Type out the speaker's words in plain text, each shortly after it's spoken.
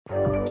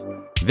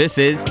This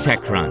is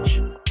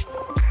TechCrunch.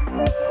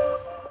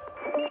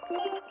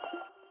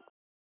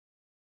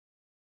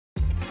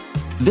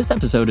 This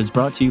episode is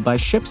brought to you by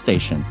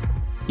ShipStation.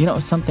 You know,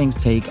 some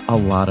things take a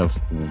lot of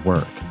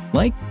work,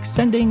 like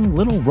sending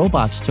little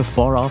robots to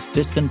far-off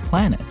distant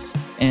planets.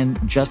 And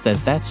just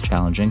as that's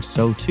challenging,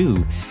 so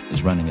too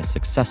is running a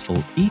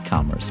successful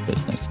e-commerce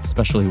business,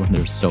 especially when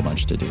there's so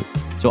much to do.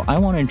 So I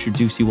want to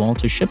introduce you all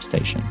to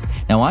ShipStation.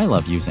 Now, I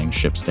love using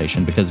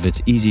ShipStation because of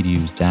its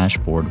easy-to-use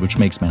dashboard, which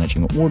makes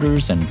managing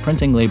orders and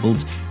printing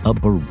labels a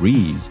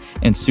breeze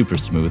and super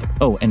smooth.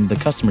 Oh, and the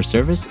customer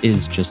service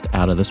is just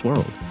out of this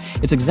world.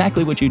 It's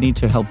exactly what you need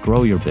to help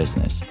grow your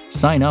business.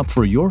 Sign up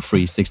for your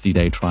free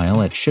 60-day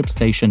trial at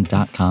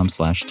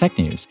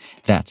shipstation.com/technews.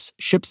 That's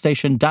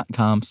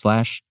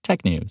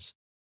shipstation.com/technews.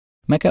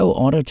 Mecho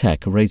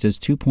Autotech raises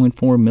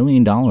 $2.4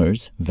 million,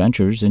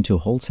 ventures into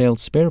wholesale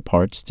spare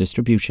parts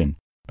distribution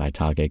by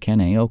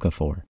Tage-Kene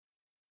Okafor.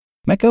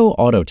 Mecho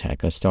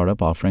Autotech, a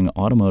startup offering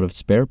automotive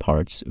spare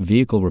parts,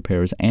 vehicle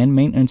repairs, and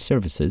maintenance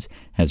services,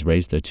 has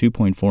raised a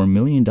 $2.4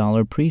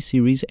 million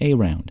pre-Series A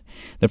round.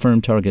 The firm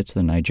targets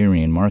the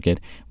Nigerian market,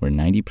 where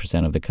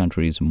 90% of the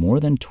country's more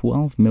than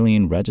 12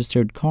 million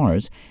registered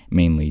cars,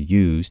 mainly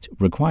used,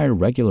 require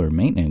regular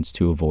maintenance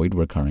to avoid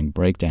recurring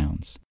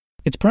breakdowns.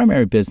 Its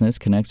primary business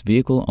connects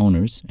vehicle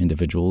owners,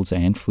 individuals,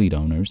 and fleet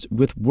owners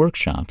with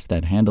workshops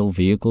that handle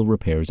vehicle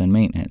repairs and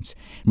maintenance.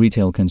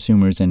 Retail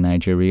consumers in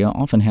Nigeria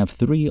often have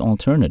three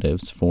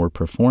alternatives for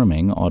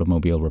performing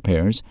automobile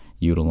repairs: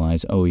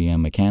 utilize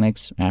OEM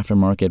mechanics,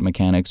 aftermarket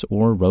mechanics,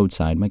 or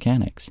roadside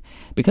mechanics.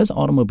 Because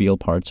automobile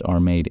parts are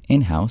made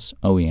in-house,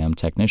 OEM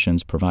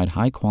technicians provide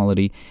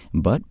high-quality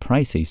but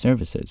pricey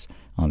services.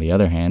 On the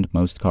other hand,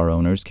 most car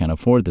owners can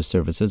afford the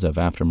services of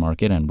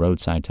aftermarket and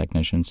roadside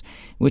technicians,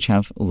 which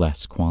have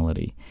less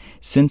quality.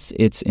 Since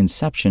its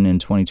inception in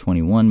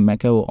 2021,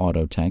 Mecho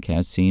Autotech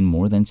has seen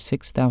more than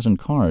 6,000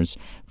 cars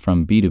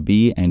from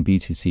B2B and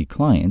B2C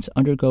clients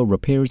undergo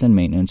repairs and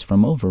maintenance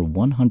from over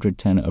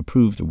 110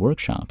 approved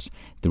workshops,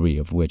 3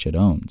 of which it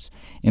owns.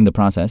 In the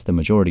process, the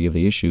majority of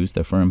the issues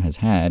the firm has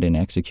had in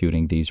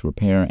executing these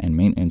repair and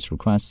maintenance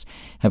requests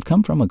have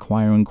come from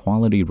acquiring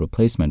quality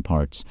replacement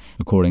parts,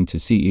 according to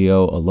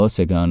CEO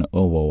Olusegun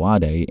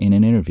Owowade in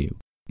an interview.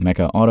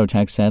 Mecho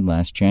Autotech said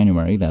last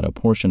January that a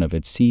portion of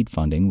its seed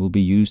funding will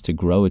be used to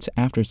grow its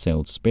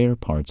after-sales spare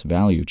parts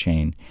value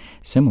chain.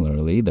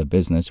 Similarly, the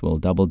business will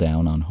double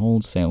down on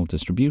wholesale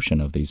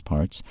distribution of these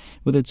parts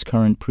with its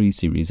current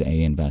pre-Series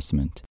A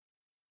investment.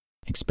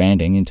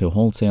 Expanding into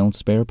wholesale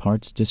spare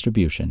parts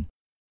distribution.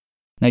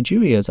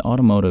 Nigeria's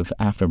automotive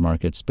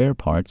aftermarket spare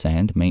parts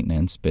and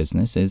maintenance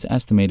business is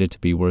estimated to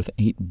be worth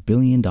 $8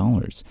 billion.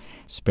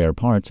 Spare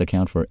parts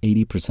account for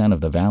 80%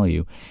 of the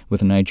value,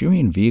 with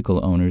Nigerian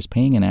vehicle owners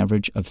paying an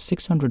average of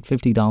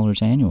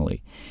 $650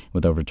 annually.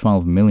 With over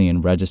 12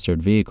 million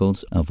registered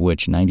vehicles, of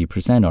which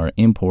 90% are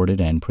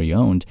imported and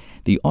pre-owned,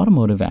 the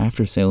automotive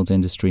after-sales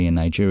industry in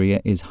Nigeria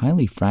is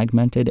highly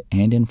fragmented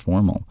and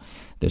informal.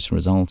 This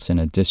results in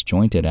a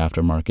disjointed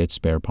aftermarket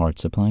spare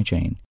parts supply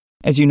chain.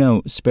 As you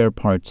know, spare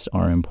parts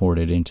are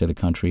imported into the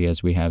country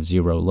as we have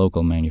zero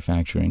local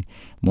manufacturing.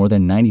 More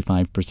than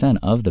 95%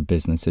 of the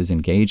businesses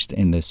engaged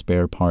in the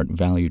spare part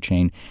value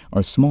chain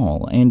are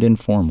small and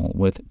informal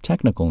with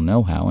technical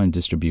know-how and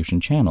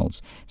distribution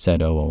channels, said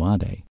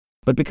Owowade.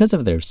 But because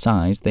of their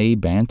size, they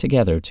band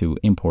together to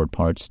import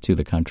parts to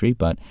the country,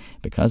 but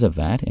because of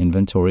that,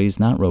 inventory is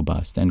not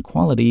robust and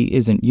quality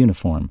isn't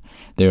uniform.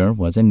 There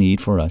was a need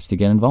for us to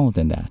get involved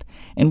in that.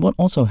 And what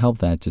also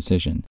helped that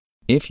decision?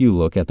 If you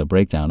look at the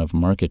breakdown of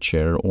market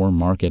share or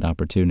market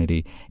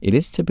opportunity, it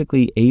is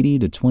typically 80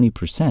 to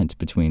 20%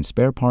 between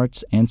spare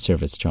parts and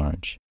service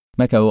charge.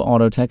 Mecho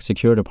Autotech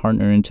secured a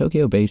partner in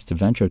Tokyo-based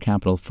venture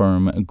capital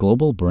firm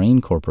Global Brain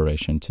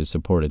Corporation to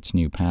support its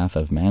new path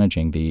of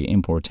managing the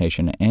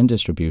importation and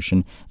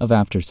distribution of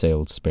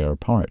after-sales spare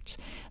parts.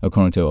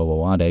 According to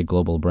Owowade,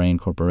 Global Brain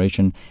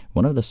Corporation,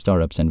 one of the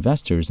startup's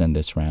investors in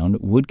this round,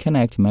 would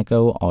connect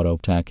Mecho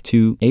Autotech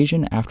to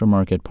Asian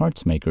aftermarket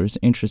parts makers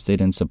interested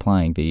in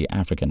supplying the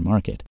African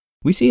market.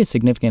 We see a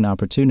significant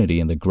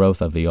opportunity in the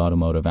growth of the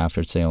automotive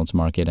after-sales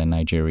market in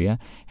Nigeria,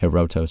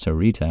 Hiroto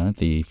Sarita,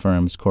 the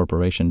firm's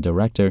corporation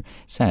director,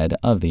 said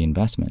of the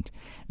investment.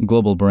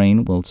 Global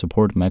Brain will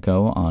support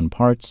Mecho on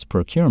parts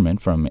procurement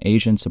from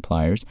Asian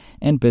suppliers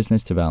and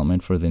business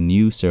development for the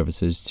new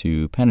services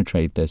to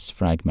penetrate this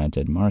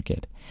fragmented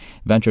market.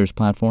 Ventures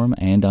Platform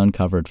and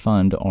Uncovered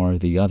Fund are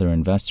the other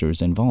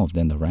investors involved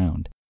in the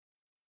round.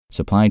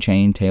 Supply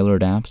chain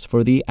tailored apps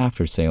for the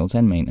after-sales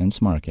and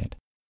maintenance market.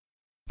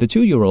 The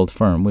 2-year-old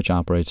firm, which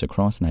operates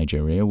across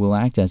Nigeria, will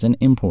act as an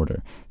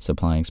importer,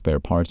 supplying spare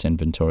parts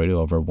inventory to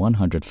over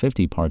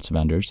 150 parts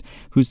vendors,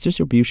 whose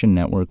distribution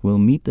network will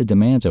meet the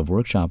demands of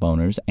workshop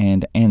owners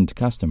and end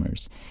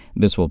customers.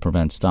 This will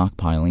prevent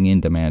stockpiling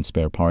in-demand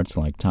spare parts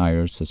like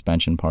tires,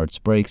 suspension parts,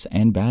 brakes,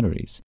 and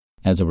batteries.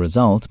 As a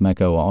result,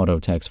 Mecho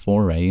Autotech's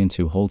foray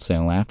into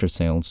wholesale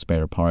after-sales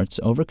spare parts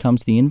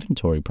overcomes the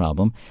inventory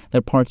problem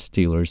that parts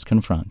dealers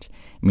confront.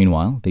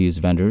 Meanwhile, these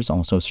vendors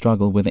also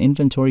struggle with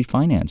inventory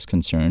finance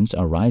concerns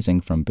arising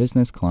from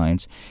business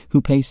clients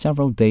who pay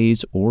several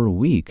days or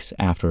weeks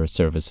after a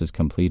service is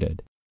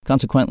completed.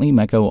 Consequently,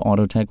 Mecho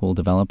Autotech will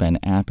develop an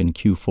app in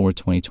Q4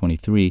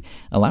 2023,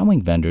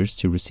 allowing vendors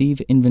to receive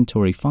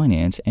inventory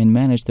finance and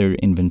manage their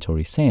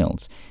inventory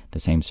sales. The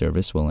same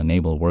service will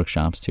enable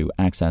workshops to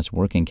access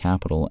working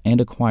capital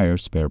and acquire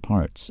spare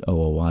parts,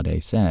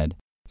 Owawade said.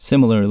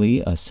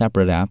 Similarly, a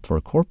separate app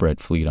for corporate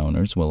fleet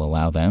owners will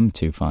allow them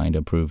to find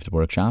approved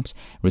workshops,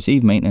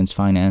 receive maintenance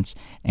finance,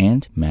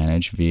 and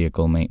manage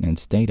vehicle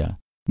maintenance data.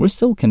 We're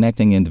still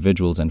connecting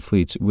individuals and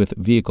fleets with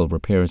vehicle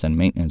repairs and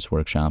maintenance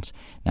workshops.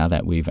 Now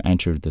that we've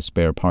entered the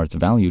spare parts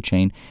value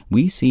chain,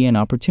 we see an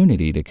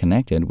opportunity to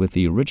connect it with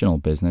the original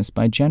business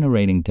by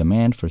generating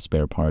demand for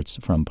spare parts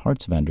from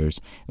parts vendors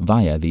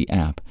via the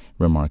app,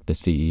 remarked the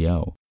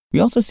CEO. We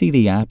also see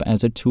the app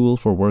as a tool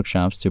for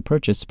workshops to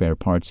purchase spare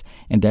parts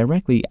and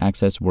directly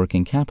access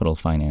working capital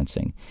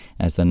financing.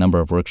 As the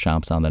number of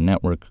workshops on the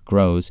network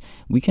grows,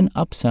 we can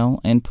upsell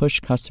and push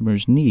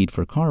customers' need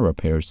for car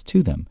repairs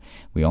to them.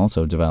 We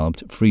also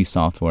developed free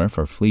software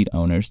for fleet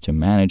owners to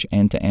manage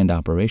end-to-end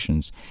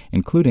operations,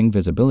 including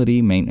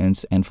visibility,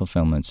 maintenance, and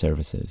fulfillment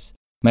services.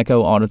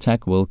 Mecho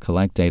Autotech will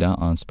collect data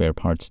on spare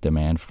parts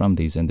demand from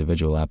these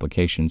individual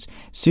applications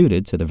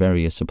suited to the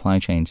various supply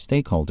chain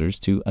stakeholders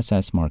to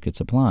assess market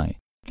supply.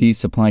 These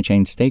supply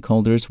chain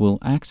stakeholders will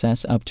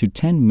access up to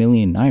 10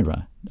 million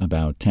naira,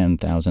 about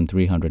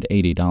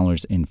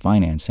 $10,380 in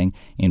financing,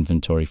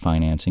 inventory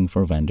financing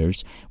for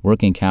vendors,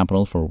 working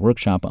capital for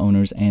workshop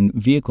owners, and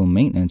vehicle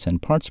maintenance and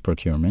parts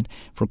procurement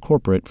for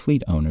corporate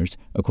fleet owners,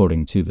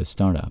 according to the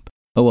startup.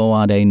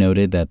 Owawade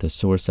noted that the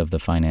source of the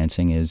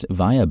financing is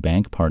via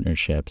bank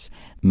partnerships.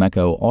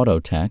 Mecho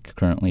Autotech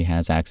currently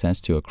has access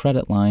to a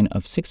credit line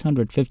of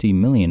 650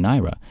 million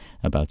naira,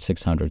 about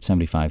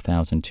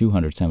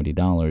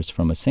 $675,270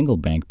 from a single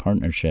bank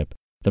partnership.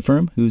 The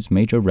firm, whose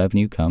major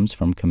revenue comes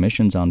from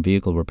commissions on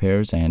vehicle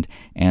repairs and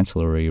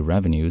ancillary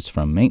revenues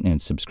from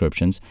maintenance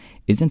subscriptions,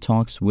 is in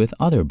talks with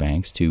other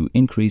banks to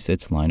increase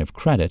its line of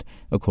credit,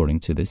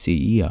 according to the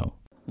CEO.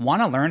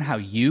 Want to learn how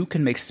you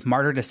can make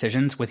smarter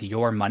decisions with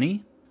your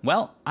money?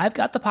 Well, I've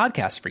got the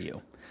podcast for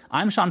you.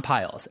 I'm Sean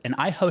Piles, and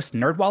I host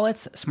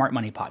NerdWallet's Smart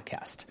Money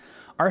Podcast.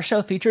 Our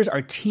show features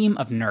our team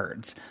of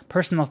nerds,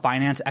 personal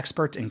finance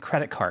experts in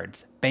credit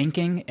cards,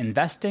 banking,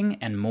 investing,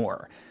 and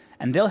more.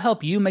 And they'll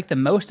help you make the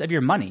most of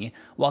your money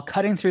while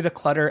cutting through the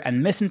clutter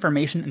and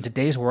misinformation in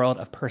today's world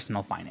of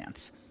personal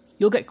finance.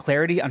 You'll get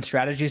clarity on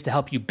strategies to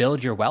help you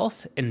build your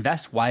wealth,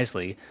 invest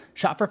wisely,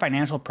 shop for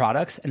financial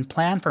products, and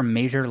plan for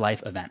major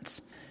life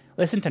events.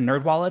 Listen to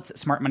NerdWallet's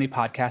Smart Money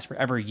Podcast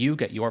wherever you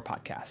get your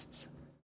podcasts.